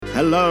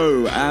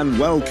Hello and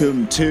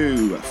welcome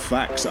to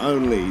Facts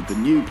Only, the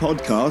new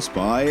podcast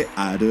by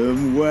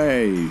Adam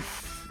Wave.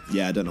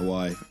 Yeah, I don't know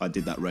why I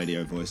did that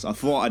radio voice. I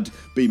thought I'd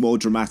be more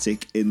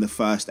dramatic in the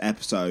first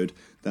episode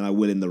than I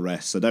will in the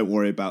rest, so don't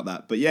worry about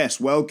that. But yes,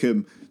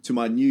 welcome to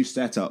my new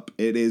setup.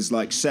 It is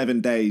like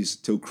 7 days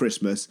till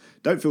Christmas.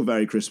 Don't feel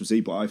very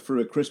Christmassy, but I threw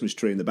a Christmas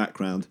tree in the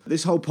background.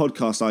 This whole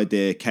podcast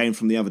idea came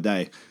from the other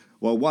day.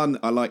 Well, one,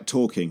 I like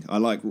talking. I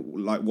like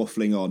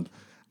waffling on.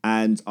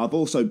 And I've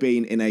also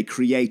been in a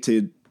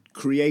creative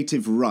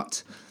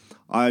rut.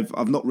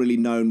 I've not really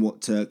known what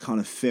to kind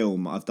of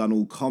film. I've done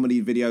all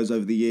comedy videos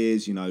over the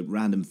years,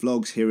 random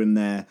vlogs here and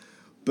there.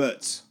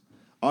 But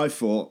I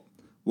thought,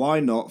 why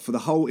not, for the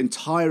whole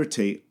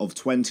entirety of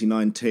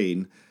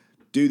 2019,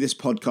 do this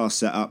podcast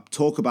setup,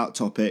 talk about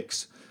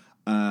topics,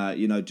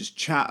 just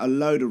chat a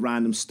load of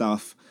random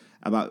stuff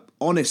about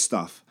honest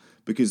stuff,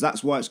 because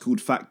that's why it's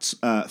called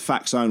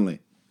Facts Only.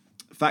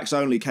 Facts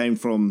Only came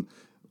from,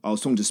 I was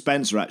talking to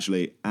Spencer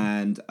actually,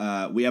 and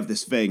we have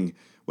this thing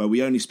where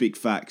we only speak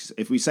facts.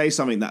 If we say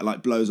something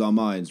that blows our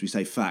minds, we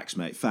say facts,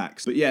 mate,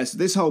 facts. But yes,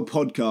 this whole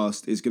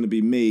podcast is going to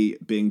be me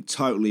being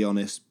totally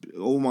honest.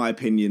 All my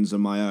opinions are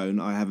my own.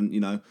 I haven't,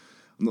 I'm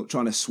not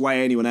trying to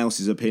sway anyone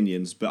else's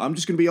opinions, but I'm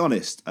just going to be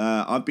honest.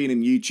 I've been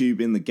in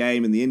YouTube, in the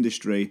game, in the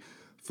industry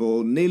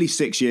for nearly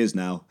 6 years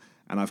now,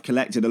 and I've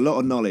collected a lot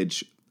of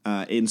knowledge,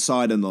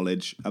 insider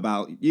knowledge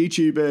about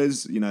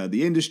YouTubers,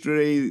 the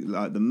industry,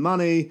 like the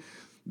money,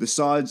 the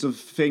sides of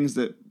things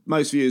that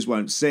most viewers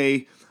won't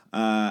see,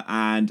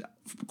 and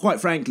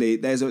quite frankly,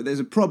 there's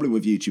a problem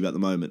with YouTube at the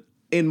moment,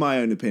 in my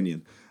own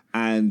opinion.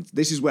 And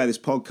this is where this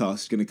podcast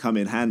is going to come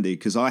in handy,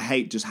 because I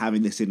hate just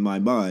having this in my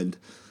mind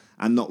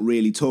and not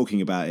really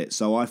talking about it.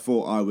 So I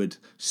thought I would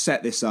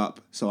set this up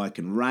so I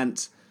can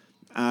rant.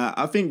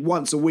 I think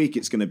once a week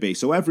it's going to be.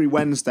 So every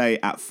Wednesday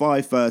at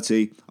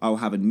 5:30, I will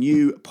have a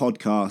new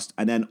podcast,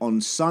 and then on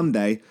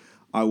Sunday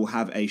I will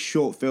have a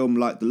short film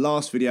like the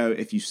last video.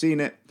 If you've seen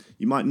it,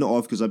 you might not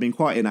have, because I've been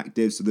quite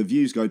inactive, so the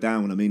views go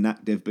down when I'm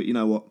inactive. But you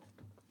know what?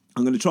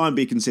 I'm going to try and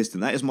be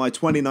consistent. That is my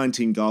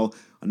 2019 goal.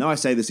 I know I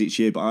say this each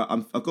year, but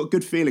I've got a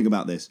good feeling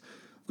about this.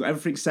 I've got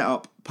everything set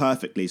up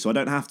perfectly, so I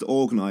don't have to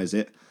organise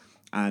it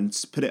and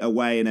put it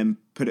away and then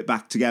put it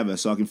back together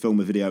so I can film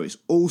a video. It's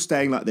all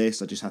staying like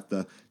this. I just have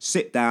to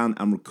sit down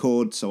and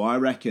record. So I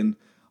reckon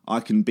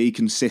I can be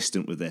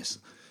consistent with this.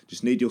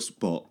 Just need your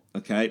support,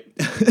 okay?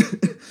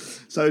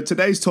 So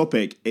today's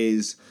topic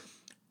is,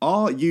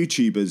 are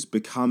YouTubers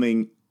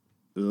becoming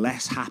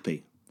less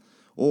happy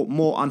or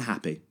more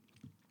unhappy?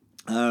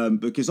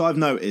 Because I've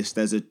noticed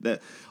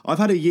I've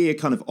had a year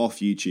kind of off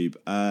YouTube.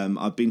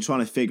 I've been trying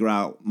to figure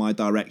out my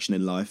direction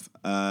in life.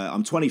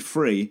 I'm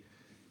 23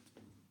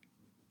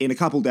 in a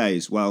couple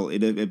days. Well,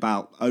 in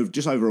about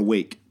just over a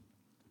week.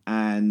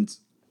 And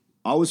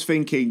I was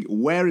thinking,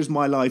 where is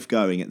my life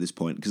going at this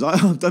point? Because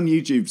I've done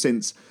YouTube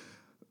since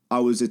I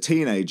was a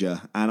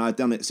teenager, and I've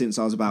done it since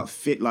I was about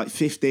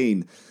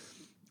 15.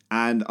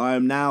 And I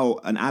am now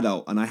an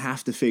adult, and I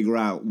have to figure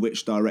out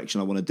which direction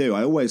I want to do.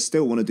 I always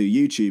still want to do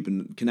YouTube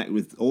and connect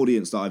with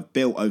audience that I've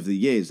built over the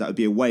years. That would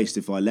be a waste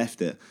if I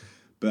left it.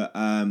 But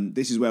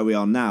this is where we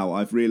are now.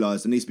 I've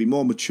realised I need to be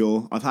more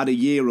mature. I've had a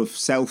year of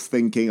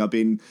self-thinking. I've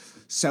been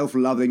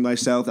self-loving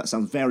myself. That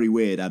sounds very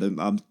weird, Adam.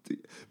 But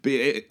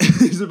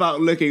it's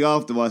about looking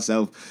after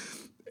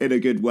myself in a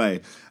good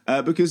way.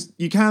 Because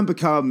you can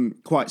become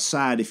quite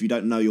sad if you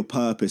don't know your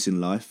purpose in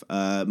life.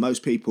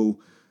 Most people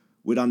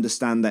would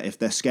understand that if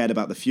they're scared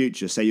about the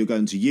future. Say you're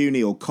going to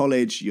uni or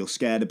college, you're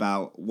scared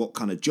about what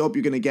kind of job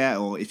you're going to get,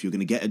 or if you're going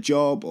to get a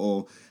job,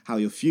 or how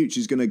your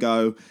future's going to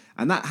go.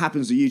 And that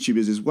happens to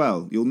YouTubers as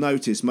well. You'll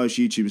notice most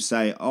YouTubers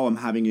say, oh, I'm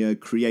having a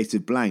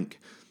creative blank,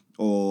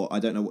 or I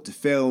don't know what to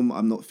film,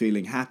 I'm not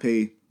feeling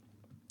happy.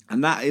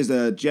 And that is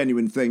a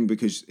genuine thing,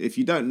 because if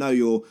you don't know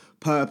your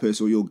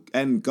purpose or your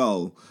end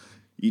goal,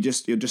 you're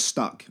just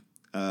stuck.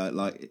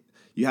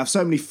 You have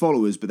so many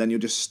followers, but then you're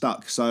just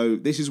stuck. So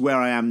this is where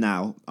I am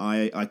now.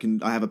 I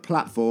have a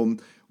platform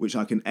which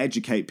I can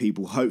educate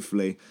people,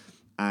 hopefully,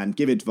 and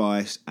give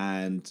advice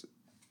and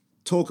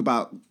talk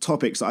about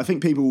topics that I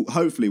think people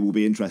hopefully will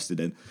be interested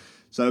in.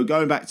 So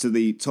going back to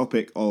the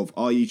topic of,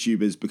 are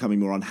YouTubers becoming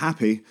more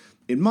unhappy?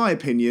 In my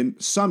opinion,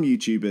 some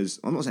YouTubers,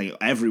 I'm not saying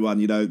everyone,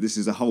 this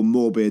is a whole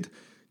morbid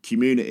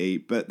community,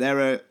 but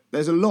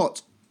there's a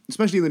lot,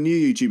 especially the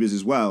new YouTubers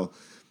as well.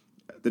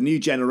 The new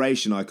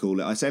generation, I call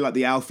it. I say like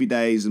the Alfie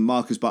Days and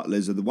Marcus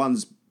Butlers are the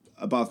ones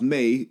above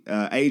me,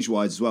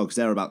 age-wise as well, because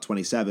they're about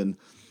 27. And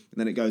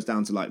then it goes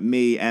down to like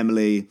me,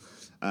 Emily.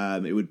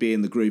 It would be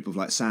in the group of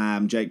like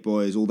Sam, Jake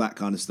Boys, all that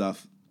kind of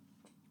stuff.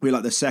 We're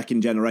like the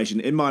second generation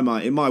in my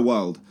mind, in my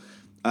world.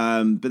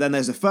 But then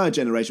there's a third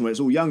generation where it's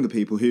all younger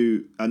people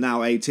who are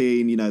now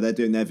 18. They're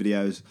doing their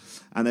videos.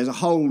 And there's a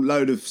whole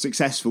load of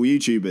successful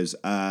YouTubers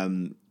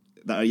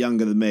that are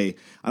younger than me,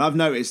 and I've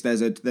noticed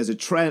there's a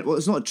trend. Well,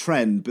 it's not a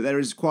trend, but there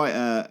is quite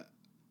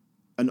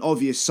an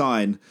obvious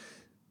sign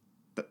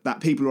that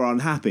people are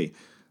unhappy.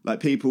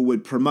 Like, people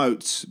would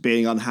promote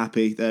being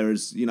unhappy. There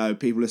is,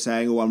 people are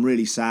saying, "Oh, I'm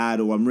really sad,"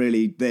 or "I'm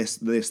really this."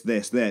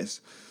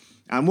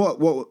 And what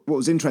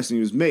was interesting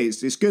was me.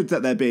 It's good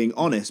that they're being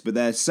honest, but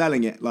they're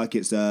selling it like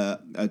it's a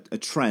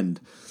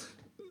trend.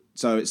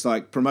 So it's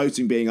like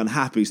promoting being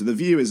unhappy. So the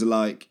viewers are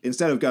like,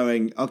 instead of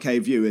going, okay,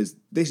 viewers,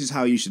 this is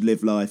how you should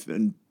live life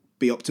and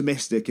be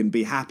optimistic and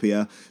be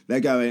happier, they're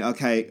going,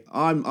 okay,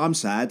 I'm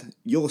sad,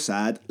 you're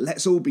sad,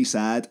 let's all be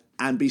sad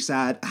and be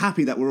sad,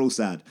 happy that we're all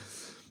sad.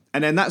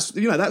 And then that's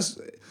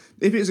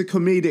if it's a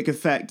comedic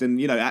effect and,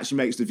 it actually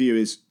makes the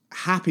viewers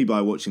happy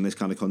by watching this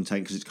kind of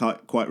content because it's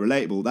quite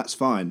relatable, that's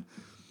fine.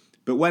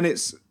 But when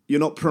you're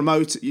not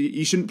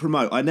you shouldn't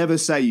promote. I never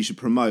say you should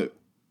promote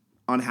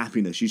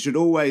unhappiness. You should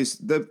always,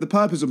 the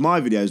purpose of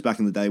my videos back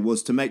in the day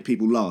was to make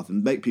people laugh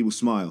and make people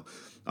smile.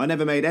 I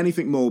never made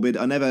anything morbid.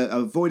 I never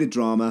avoided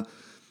drama.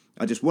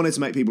 I just wanted to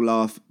make people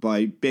laugh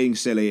by being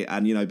silly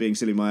and, being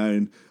silly in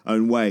my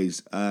own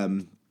ways.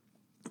 And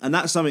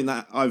that's something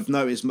that I've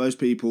noticed most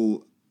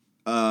people,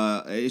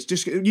 it's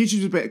just,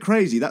 YouTube's a bit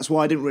crazy. That's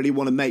why I didn't really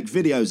want to make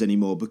videos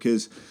anymore,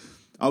 because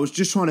I was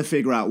just trying to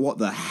figure out what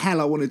the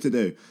hell I wanted to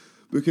do.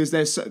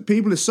 Because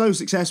people are so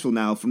successful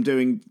now from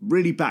doing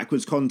really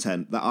backwards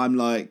content that I'm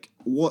like,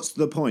 what's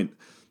the point?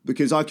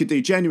 Because I could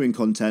do genuine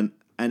content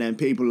and then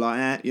people are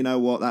like, you know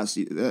what,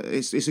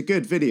 it's a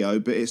good video,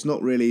 but it's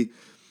not really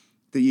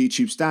the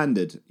YouTube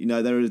standard.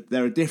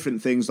 There are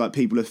different things, like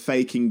people are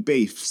faking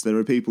beefs. There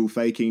are people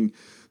faking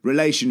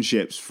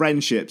relationships,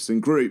 friendships,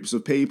 and groups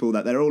of people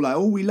that they're all like,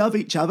 oh, we love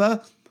each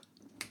other,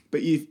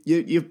 but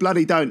you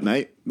bloody don't,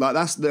 mate. Like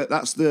that's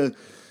the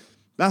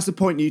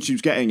point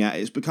YouTube's getting at.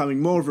 It's becoming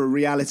more of a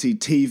reality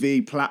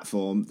TV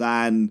platform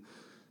than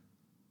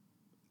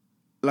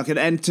like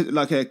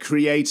a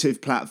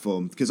creative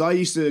platform. Because I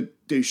used to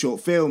do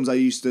short films. I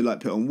used to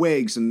put on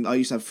wigs, and I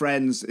used to have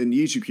friends in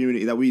the YouTube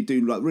community that we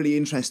do really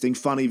interesting,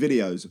 funny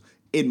videos,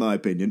 in my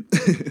opinion.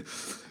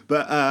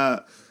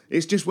 But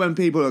it's just when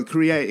people are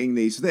creating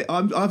these.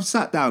 I've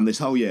sat down this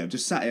whole year. I've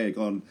just sat here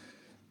gone,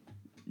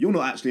 you're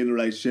not actually in a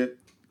relationship.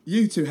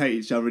 You two hate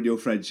each other in your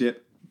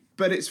friendship.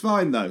 But it's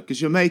fine though, because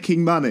you're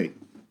making money.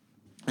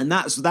 And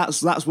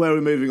that's where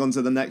we're moving on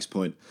to the next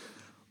point.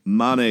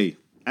 Money.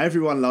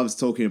 Everyone loves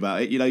talking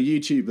about it.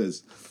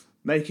 YouTubers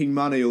making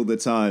money all the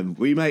time.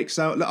 Look,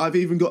 I've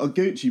even got a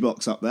Gucci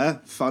box up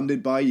there,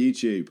 funded by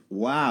YouTube.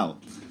 Wow.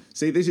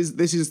 See, this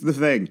is the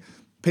thing.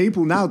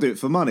 People now do it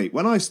for money.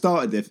 When I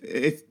started this,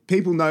 if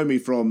people know me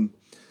from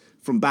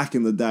back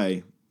in the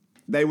day,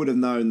 they would have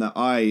known that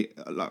I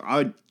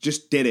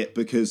just did it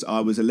because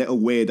I was a little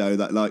weirdo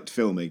that liked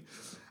filming.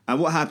 And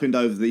what happened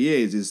over the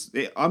years is,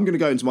 I'm going to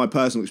go into my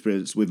personal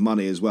experience with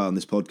money as well in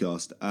this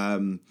podcast,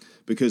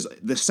 because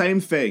the same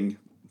thing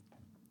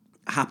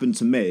happened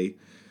to me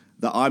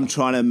that I'm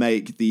trying to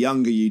make the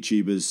younger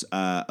YouTubers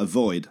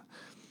avoid.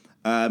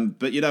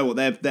 But you know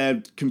what?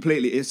 They're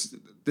completely. It's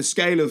the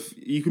scale of,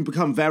 you can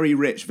become very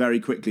rich very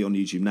quickly on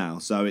YouTube now.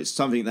 So it's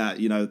something that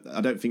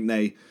I don't think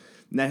they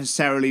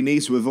necessarily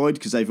need to avoid,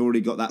 because they've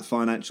already got that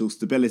financial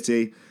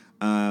stability.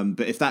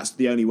 But if that's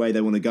the only way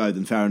they want to go,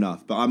 then fair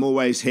enough. But I'm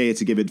always here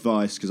to give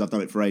advice because I've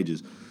done it for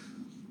ages.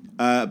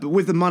 But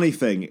with the money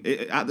thing,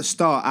 at the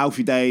start,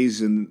 Alfie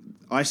Days, and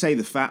I say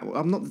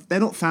they're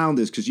not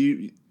founders, because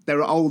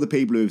there are older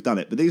people who have done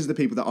it. But these are the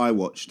people that I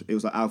watched. It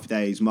was like Alfie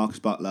Days, Marcus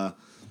Butler,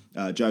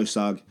 Joe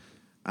Sugg,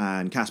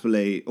 and Casper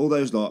Lee. All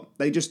those lot,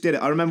 they just did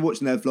it. I remember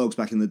watching their vlogs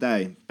back in the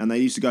day, and they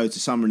used to go to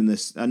Summer in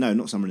this. No,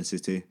 not Summer in the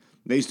City.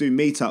 They used to do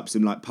meetups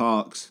in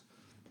parks.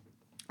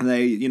 And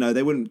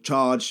they wouldn't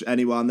charge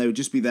anyone. They would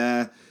just be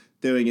there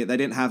doing it. They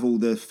didn't have all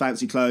the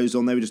fancy clothes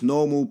on. They were just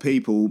normal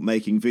people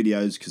making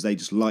videos because they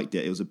just liked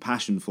it. It was a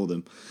passion for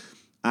them.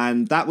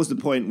 And that was the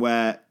point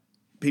where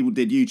people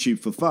did YouTube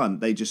for fun.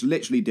 They just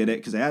literally did it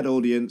because they had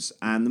audience,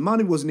 and the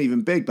money wasn't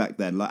even big back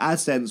then.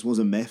 AdSense was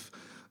a myth.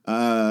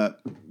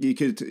 You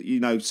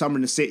could, Summer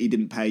in the City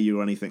didn't pay you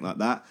or anything like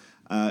that.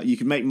 You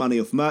could make money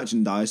off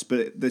merchandise,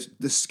 but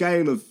the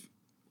scale of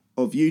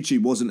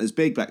YouTube wasn't as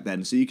big back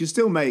then. So you could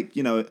still make,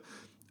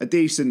 a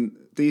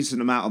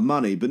decent amount of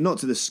money, but not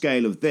to the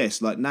scale of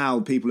this. Now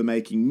people are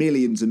making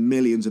millions and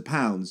millions of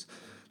pounds.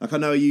 I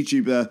know a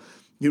YouTuber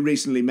who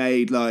recently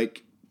made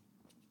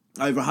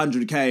over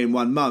 100k in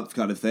 1 month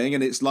kind of thing.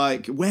 And it's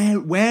how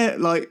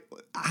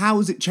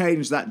has it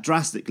changed that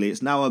drastically?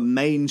 It's now a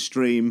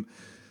mainstream.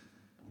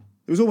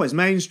 It was always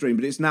mainstream,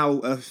 but it's now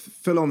a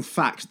full-on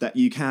fact that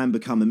you can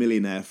become a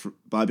millionaire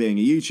by being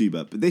a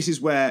YouTuber. But this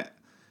is where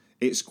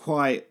it's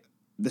quite,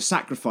 the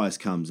sacrifice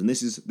comes, and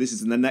this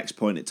is the next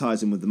point. It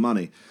ties in with the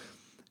money,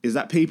 is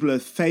that people are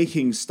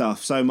faking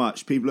stuff so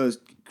much. People are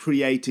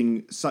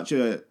creating such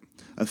a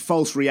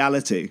false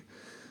reality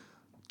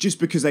just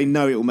because they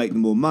know it will make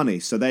them more money.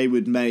 So they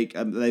would make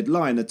they'd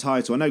lie in the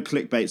title. I know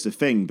clickbait's a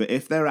thing, but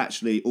if they're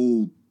actually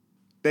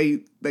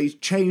they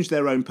change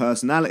their own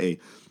personality.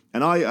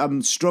 And I'm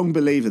a strong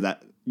believer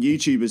that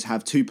YouTubers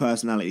have two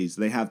personalities.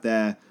 They have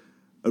their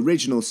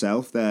original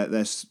self,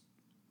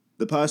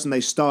 the person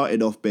they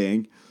started off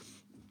being,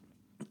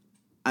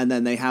 and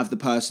then they have the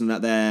person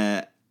that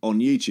they're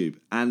on YouTube.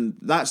 And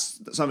that's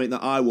something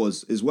that I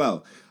was as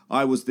well.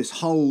 I was this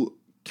whole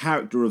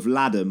character of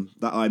Ladham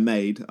that I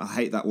made. I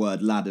hate that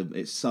word, Ladham.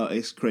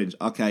 It's cringe.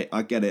 Okay,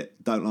 I get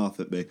it. Don't laugh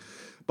at me.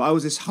 But I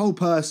was this whole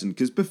person,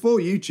 because before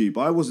YouTube,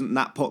 I wasn't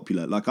that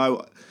popular. Like,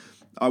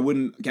 I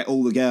wouldn't get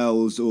all the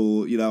girls,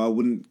 or, you know, I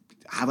wouldn't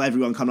have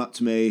everyone come up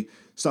to me.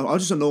 So I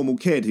was just a normal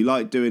kid who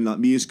liked doing, like,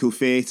 musical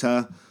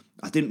theatre.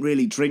 I didn't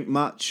really drink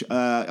much.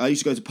 I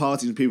used to go to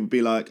parties and people would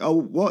be like, oh,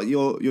 what,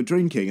 you're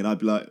drinking? And I'd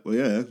be like, well,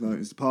 yeah, like,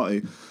 it's a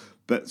party.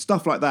 But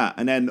stuff like that.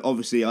 And then,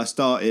 obviously, I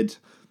started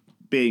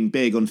being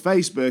big on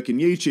Facebook and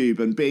YouTube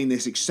and being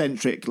this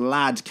eccentric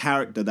lad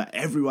character that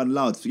everyone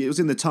loved. It was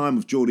in the time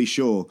of Geordie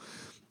Shore.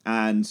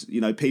 And,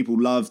 you know, people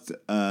loved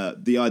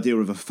the idea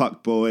of a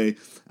fuckboy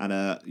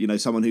and, you know,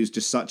 someone who's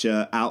just such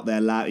a out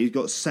there lad. He's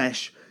got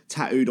Sesh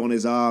tattooed on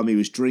his arm. He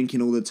was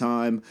drinking all the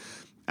time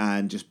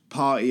and just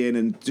partying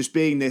and just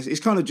being this.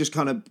 It's kind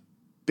of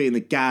being the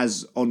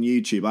Gaz on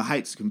YouTube. I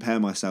hate to compare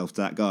myself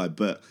to that guy,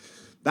 but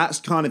that's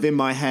kind of in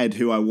my head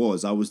who I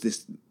was. I was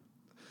this,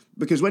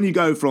 because when you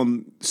go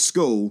from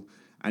school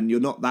and you're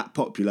not that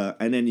popular,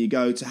 and then you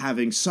go to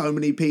having so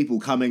many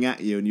people coming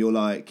at you and you're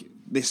like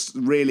this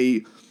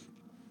really,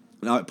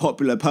 like,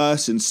 popular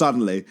person,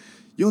 suddenly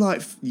you're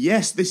like,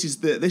 yes, this is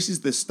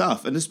the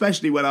stuff. And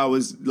especially when I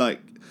was like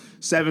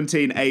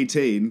 17,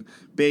 18,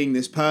 being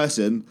this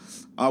person,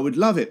 I would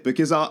love it,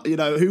 because you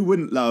know, who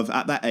wouldn't love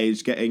at that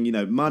age getting, you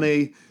know,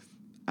 money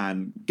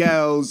and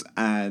girls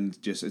and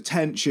just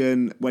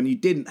attention when you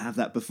didn't have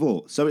that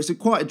before. So it's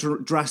quite a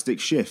drastic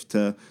shift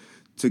to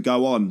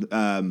go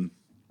on,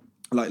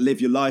 like,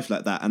 live your life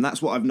like that. And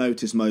that's what I've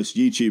noticed most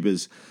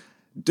YouTubers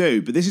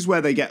do. But this is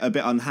where they get a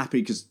bit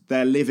unhappy, because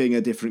they're living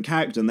a different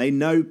character and they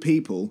know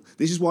people.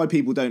 This is why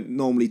people don't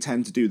normally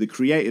tend to do the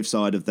creative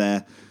side of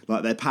their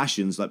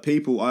passions. Like,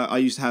 people, I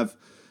used to have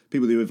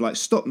people who have, like,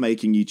 stopped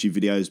making YouTube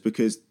videos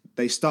because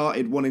they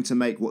started wanting to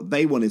make what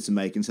they wanted to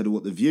make instead of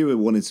what the viewer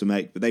wanted to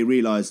make, but they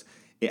realized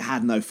it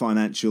had no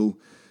financial,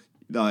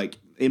 like,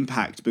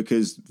 impact,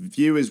 because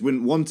viewers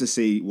wouldn't want to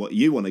see what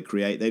you want to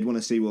create. They'd want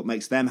to see what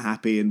makes them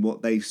happy and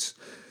what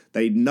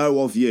they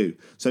know of you.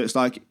 So it's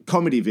like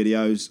comedy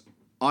videos.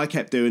 I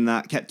kept doing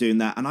that,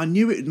 and I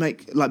knew it would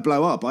make, like,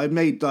 blow up. I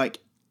made like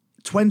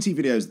 20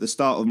 videos at the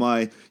start of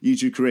my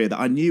YouTube career that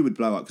I knew would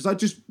blow up, because I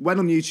just went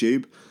on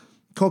YouTube,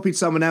 copied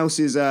someone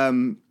else's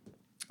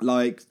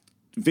like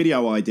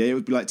video idea. It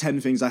would be like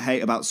 10 things I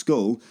hate about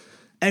school.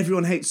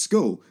 Everyone hates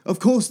school. Of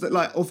course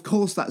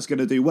that's going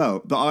to do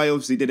well. But I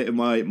obviously did it in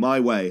my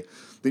way.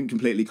 Didn't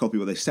completely copy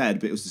what they said,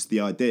 but it was just the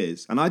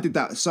ideas. And I did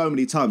that so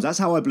many times. That's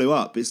how I blew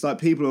up. It's like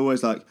people are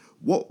always like,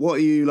 what are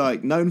you,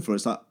 like, known for?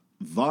 It's like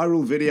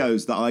viral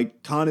videos that I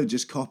kind of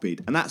just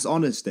copied. And that's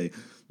honesty,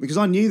 because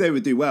I knew they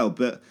would do well,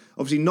 but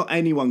obviously not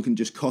anyone can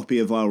just copy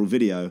a viral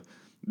video.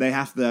 They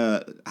have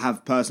to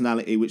have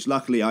personality, which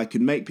luckily I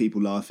could make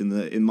people laugh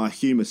in my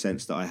humour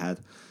sense that I had.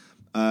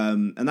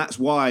 And that's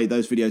why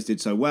those videos did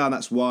so well.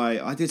 That's why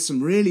I did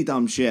some really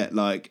dumb shit,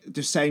 like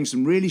just saying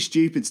some really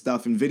stupid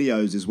stuff in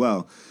videos as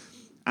well.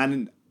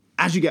 And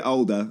as you get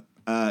older,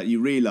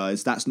 you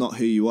realise that's not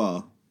who you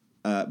are,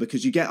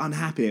 because you get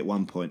unhappy at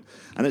one point.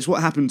 And it's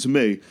what happened to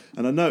me.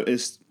 And I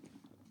noticed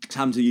it's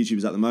happened to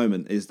YouTubers at the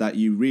moment, is that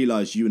you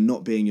realise you are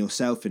not being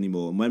yourself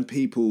anymore. And when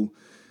people...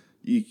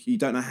 You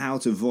don't know how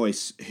to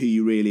voice who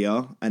you really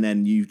are, and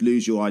then you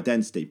lose your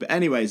identity. But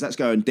anyways, that's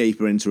going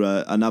deeper into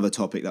another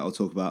topic that I'll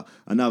talk about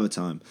another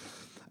time.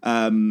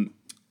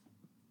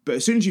 But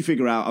as soon as you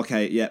figure out,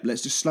 okay, yeah,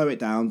 let's just slow it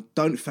down.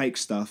 Don't fake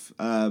stuff.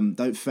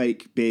 Don't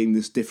fake being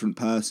this different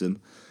person.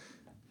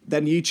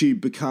 Then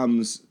YouTube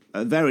becomes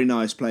a very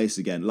nice place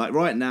again. Like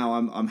right now,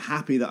 I'm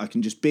happy that I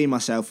can just be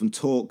myself and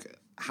talk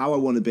how I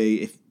want to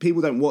be. If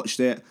people don't watch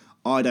it,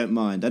 I don't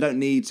mind. I don't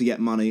need to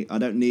get money.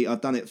 I've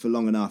done it for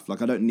long enough.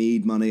 Like, I don't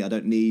need money. I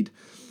don't need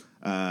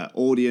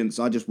audience.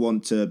 I just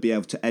want to be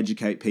able to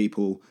educate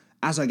people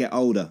as I get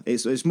older.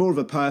 It's more of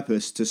a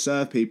purpose to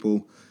serve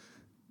people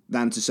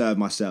than to serve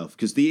myself,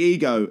 because the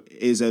ego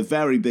is a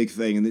very big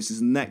thing. And this is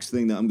the next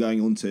thing that I'm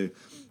going on to,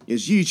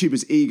 is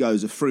YouTubers'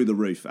 egos are through the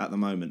roof at the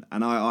moment.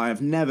 And I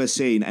have never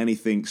seen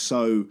anything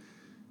so,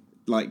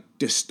 like,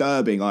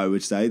 disturbing, I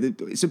would say.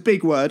 It's a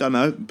big word, I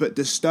know, but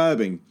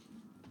disturbing.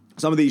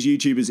 Some of these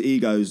YouTubers'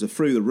 egos are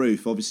through the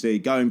roof. Obviously,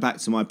 going back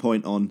to my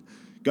point on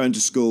going to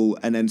school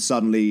and then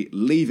suddenly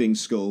leaving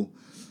school.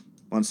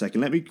 1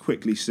 second, let me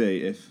quickly see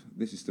if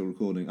this is still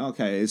recording.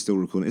 Okay, it is still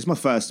recording. It's my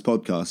first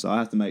podcast, so I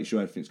have to make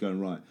sure everything's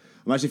going right.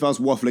 Imagine if I was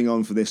waffling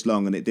on for this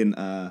long and it didn't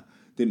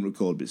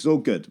record, but it's all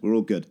good. We're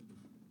all good.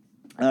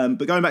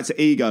 But going back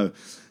to ego,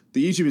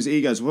 the YouTubers'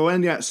 egos, well,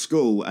 when you're at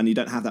school and you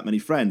don't have that many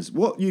friends,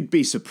 what you'd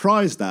be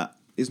surprised at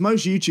is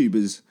most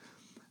YouTubers...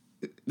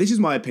 This is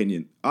my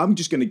opinion. I'm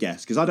just going to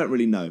guess, because I don't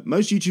really know.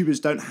 Most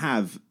YouTubers don't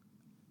have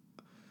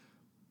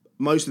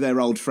most of their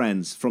old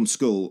friends from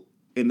school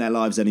in their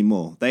lives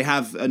anymore. They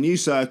have a new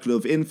circle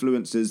of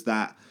influencers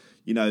that,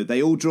 you know,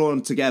 they all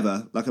drawn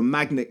together like a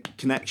magnet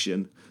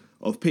connection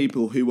of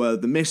people who were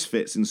the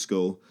misfits in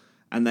school,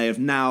 and they have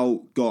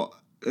now got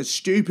a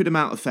stupid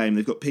amount of fame.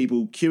 They've got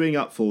people queuing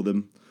up for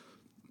them,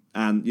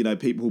 and, you know,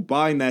 people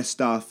buying their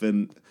stuff,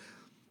 and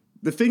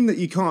the thing that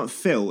you can't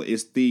fill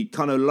is the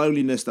kind of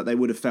loneliness that they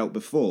would have felt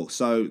before.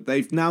 So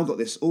they've now got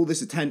all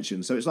this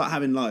attention. So it's like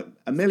having like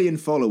 1 million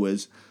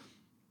followers,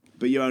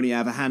 but you only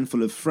have a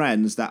handful of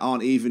friends that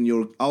aren't even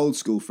your old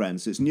school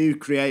friends. So it's new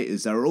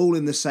creators that are all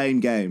in the same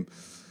game.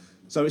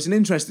 So it's an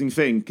interesting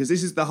thing, because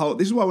this is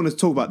why I want to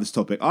talk about this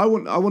topic. I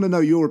want to know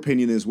your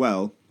opinion as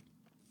well.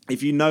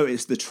 If you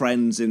notice the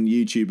trends in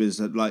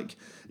YouTubers, like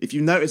if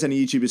you notice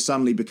any YouTubers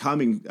suddenly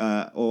becoming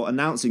or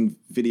announcing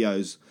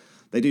videos,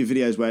 they do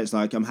videos where it's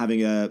like, I'm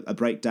having a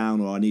breakdown,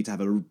 or I need to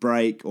have a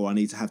break, or I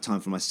need to have time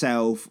for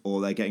myself,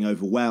 or they're getting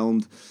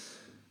overwhelmed.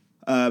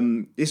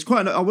 It's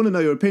quite. I want to know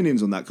your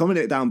opinions on that. Comment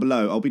it down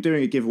below. I'll be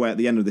doing a giveaway at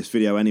the end of this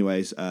video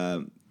anyways,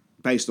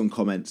 based on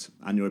comments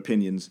and your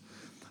opinions.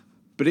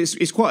 But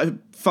it's quite a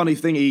funny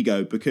thing,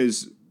 ego,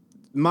 because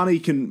money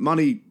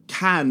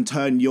can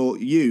turn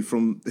you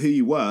from who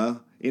you were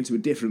into a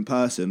different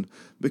person,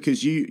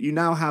 because you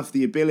now have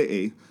the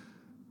ability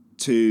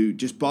to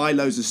just buy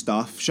loads of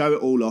stuff, show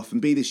it all off,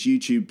 and be this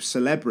YouTube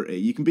celebrity.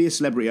 You can be a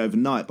celebrity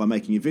overnight by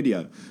making a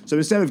video. So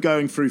instead of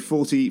going through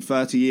 40,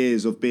 30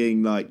 years of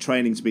being like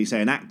training to be,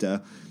 say, an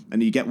actor,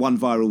 and you get one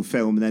viral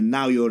film, and then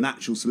now you're an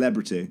actual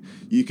celebrity,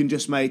 you can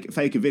just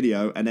fake a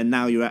video, and then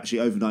now you're actually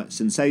overnight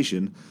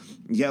sensation.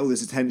 You get all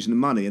this attention and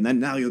money, and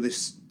then now you're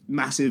this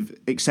massive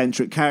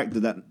eccentric character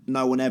that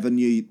no one ever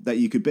knew that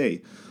you could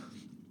be.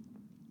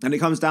 And it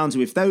comes down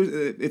to if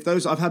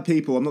those I've had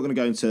people, I'm not going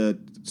to go into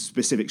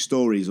specific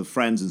stories of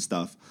friends and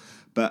stuff,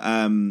 but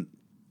I've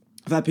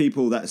had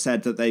people that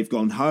said that they've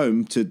gone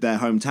home to their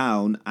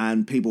hometown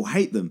and people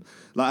hate them,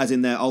 like as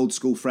in their old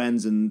school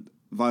friends and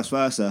vice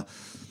versa.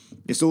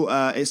 It's all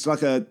it's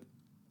like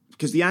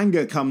because the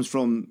anger comes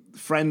from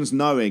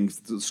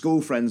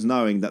school friends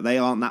knowing that they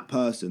aren't that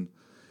person.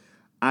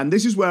 And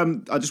this is where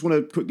I just want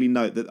to quickly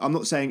note that I'm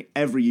not saying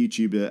every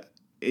YouTuber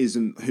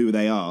isn't who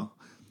they are.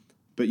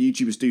 But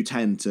YouTubers do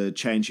tend to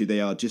change who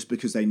they are just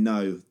because they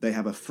know they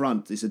have a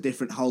front. It's a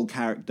different whole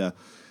character.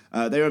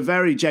 There are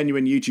very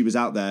genuine YouTubers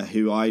out there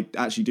who I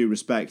actually do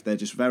respect. They're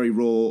just very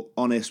raw,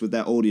 honest with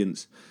their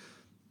audience.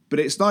 But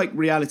it's like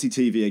reality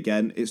TV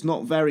again. It's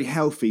not very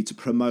healthy to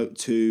promote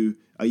to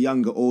a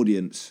younger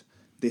audience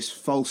this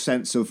false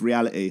sense of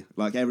reality,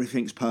 like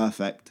everything's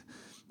perfect.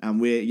 And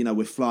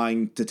we're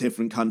flying to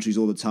different countries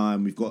all the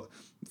time. We've got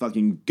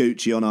fucking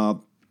Gucci on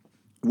our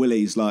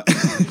willies, like I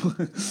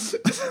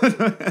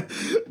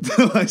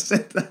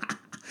said that,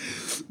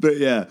 but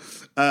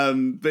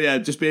yeah,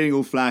 just being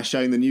all flash,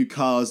 showing the new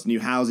cars, new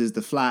houses,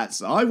 the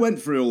flats. I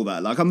went through all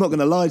that. Like, I'm not going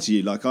to lie to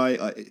you. Like,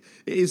 it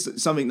is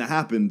something that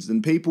happens,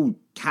 and people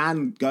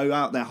can go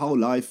out their whole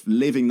life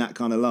living that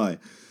kind of lie.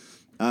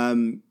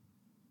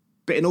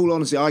 But in all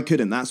honesty, I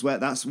couldn't. That's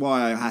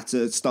why I had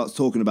to start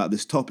talking about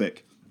this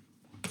topic.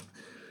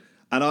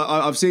 And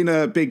I've seen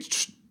a big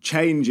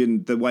change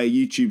in the way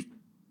YouTube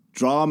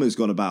drama's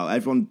gone about.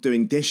 Everyone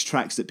doing diss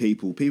tracks at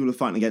people. People are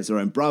fighting against their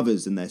own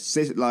brothers, and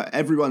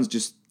everyone's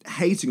just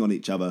hating on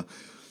each other.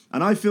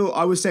 And I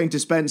was saying to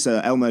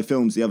Spencer, Elmo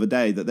Films, the other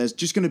day, that there's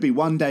just going to be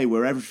one day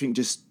where everything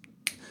just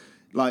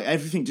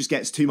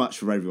gets too much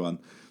for everyone.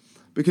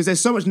 Because there's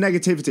so much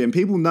negativity, and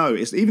people know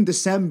even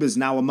December's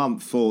now a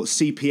month for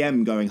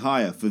CPM going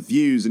higher, for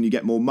views, and you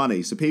get more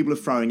money. So people are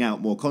throwing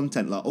out more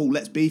content like, oh,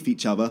 let's beef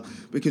each other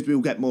because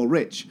we'll get more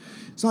rich.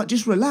 It's like,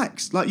 just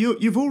relax. Like,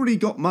 you've already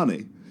got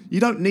money.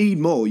 You don't need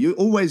more. You're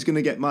always going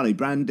to get money,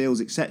 brand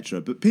deals, etc.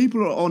 But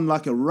people are on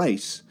like a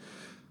race,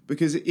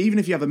 because even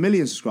if you have 1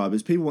 million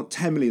subscribers, people want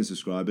 10 million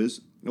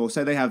subscribers. Or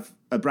say they have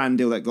a brand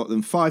deal that got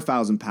them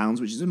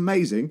 £5,000, which is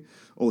amazing,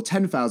 or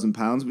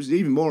 £10,000, which is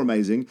even more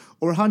amazing,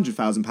 or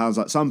 £100,000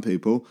 like some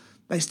people.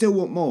 They still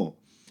want more.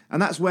 And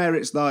that's where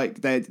it's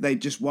like they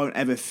just won't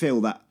ever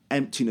feel that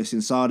emptiness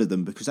inside of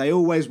them, because they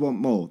always want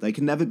more. They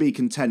can never be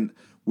content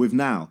with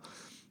now.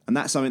 And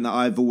that's something that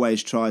I've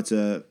always tried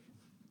to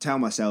tell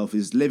myself,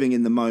 is living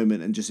in the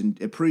moment and just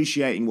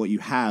appreciating what you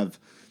have.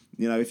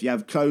 You know, if you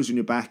have clothes on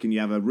your back and you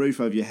have a roof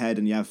over your head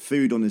and you have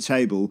food on the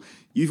table,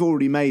 you've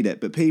already made it.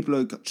 But people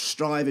are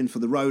striving for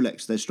the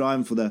Rolex. They're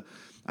striving for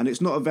and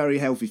it's not a very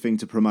healthy thing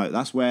to promote.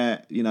 That's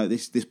where,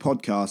 this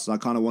podcast, I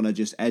kind of want to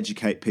just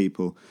educate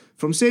people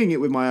from seeing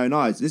it with my own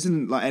eyes. This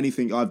isn't like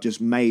anything I've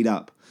just made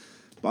up,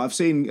 but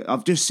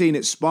I've just seen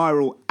it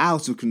spiral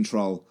out of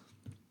control.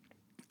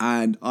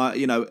 And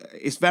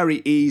it's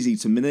very easy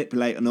to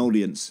manipulate an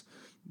audience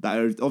that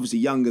are obviously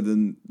younger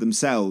than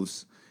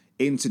themselves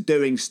into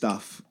doing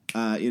stuff,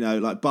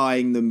 like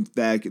buying them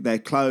their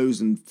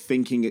clothes and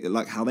thinking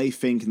like how they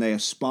think, and they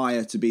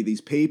aspire to be these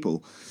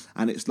people.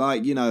 And it's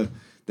like,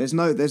 there's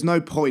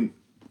no point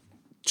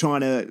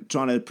trying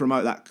to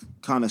promote that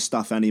kind of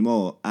stuff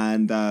anymore.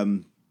 And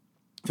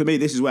for me,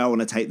 this is where I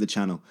want to take the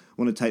channel.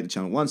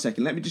 One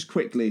second, let me just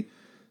quickly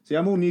see.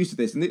 I'm all new to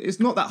this, and it's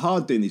not that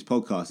hard doing these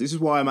podcasts. This is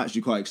why I'm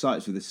actually quite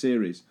excited for this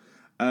series.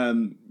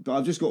 But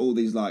I've just got all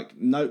these like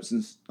notes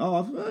and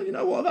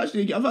I've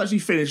actually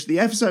finished the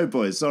episode,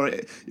 boys.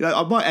 Sorry,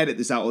 I might edit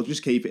this out or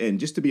just keep it in,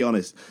 just to be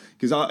honest,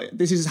 because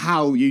this is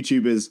how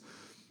YouTubers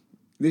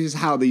this is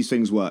how these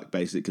things work,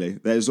 basically.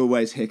 There's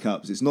always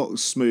hiccups. It's not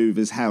smooth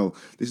as hell.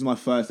 This is my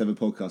first ever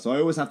podcast, so I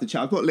always have to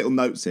check. I've got little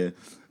notes here.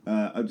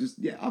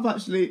 I've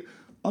actually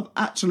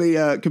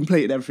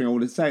completed everything I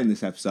wanted to say in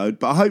this episode,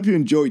 but I hope you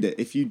enjoyed it.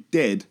 If you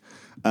did,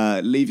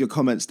 leave your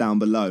comments down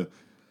below.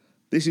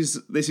 This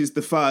is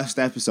the first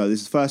episode. This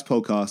is the first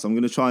podcast. I'm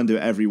going to try and do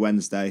it every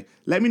Wednesday.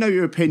 Let me know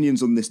your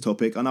opinions on this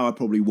topic. I know I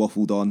probably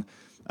waffled on,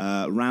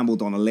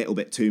 rambled on a little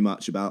bit too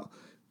much about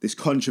this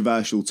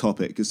controversial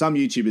topic, because some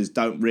YouTubers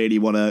don't really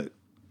want to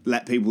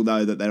let people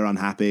know that they're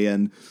unhappy,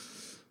 and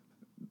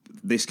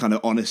this kind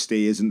of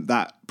honesty isn't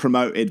that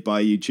promoted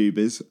by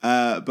YouTubers.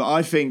 But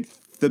I think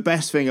the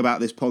best thing about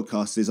this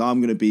podcast is I'm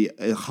going to be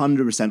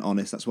 100%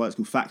 honest. That's why it's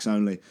called Facts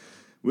Only.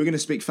 We're going to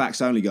speak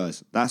facts only,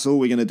 guys. That's all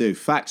we're going to do.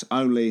 Facts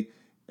only.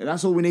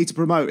 That's all we need to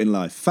promote in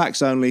life.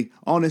 Facts only.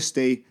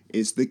 Honesty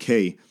is the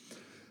key.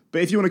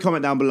 But if you want to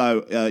comment down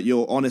below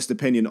your honest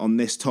opinion on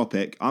this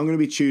topic, I'm going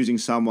to be choosing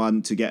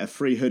someone to get a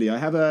free hoodie. I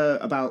have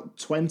about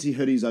 20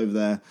 hoodies over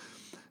there.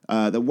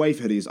 The Wave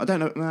hoodies. I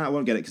don't know. I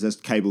won't get it because there's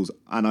cables.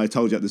 And I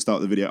told you at the start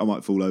of the video I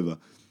might fall over.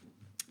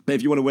 But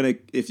if you want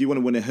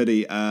to win a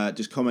hoodie,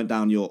 just comment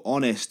down your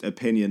honest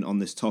opinion on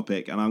this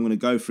topic, and I'm going to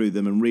go through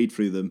them and read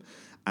through them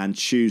and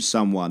choose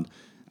someone.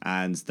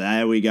 And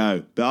there we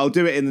go. But I'll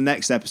do it in the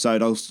next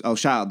episode. I'll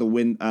shout out the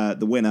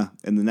winner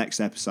in the next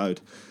episode.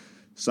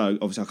 So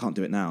obviously I can't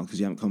do it now because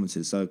you haven't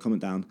commented. So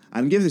comment down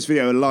and give this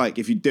video a like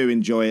if you do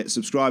enjoy it.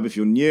 Subscribe if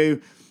you're new.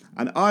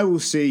 And I will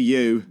see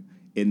you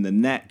in the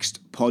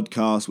next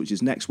podcast, which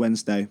is next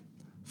Wednesday,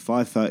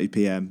 5:30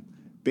 p.m.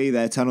 Be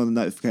there, turn on the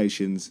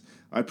notifications.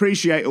 I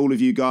appreciate all of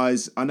you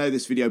guys. I know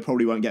this video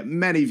probably won't get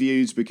many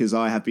views because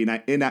I have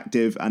been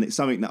inactive, and it's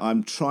something that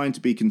I'm trying to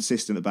be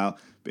consistent about.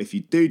 But if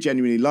you do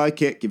genuinely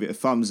like it, give it a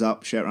thumbs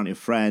up, share it around your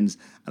friends,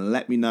 and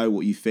let me know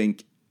what you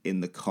think in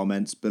the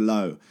comments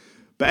below.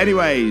 But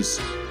anyways,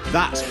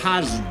 that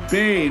has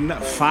been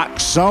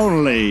Facts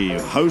Only,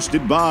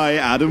 hosted by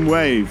Adam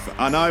Wave,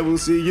 and I will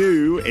see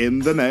you in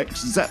the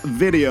next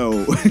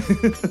video.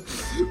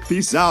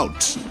 Peace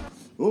out.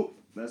 Oh,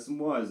 there's some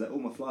wires there. All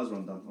my flies are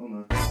undone. Oh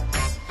no.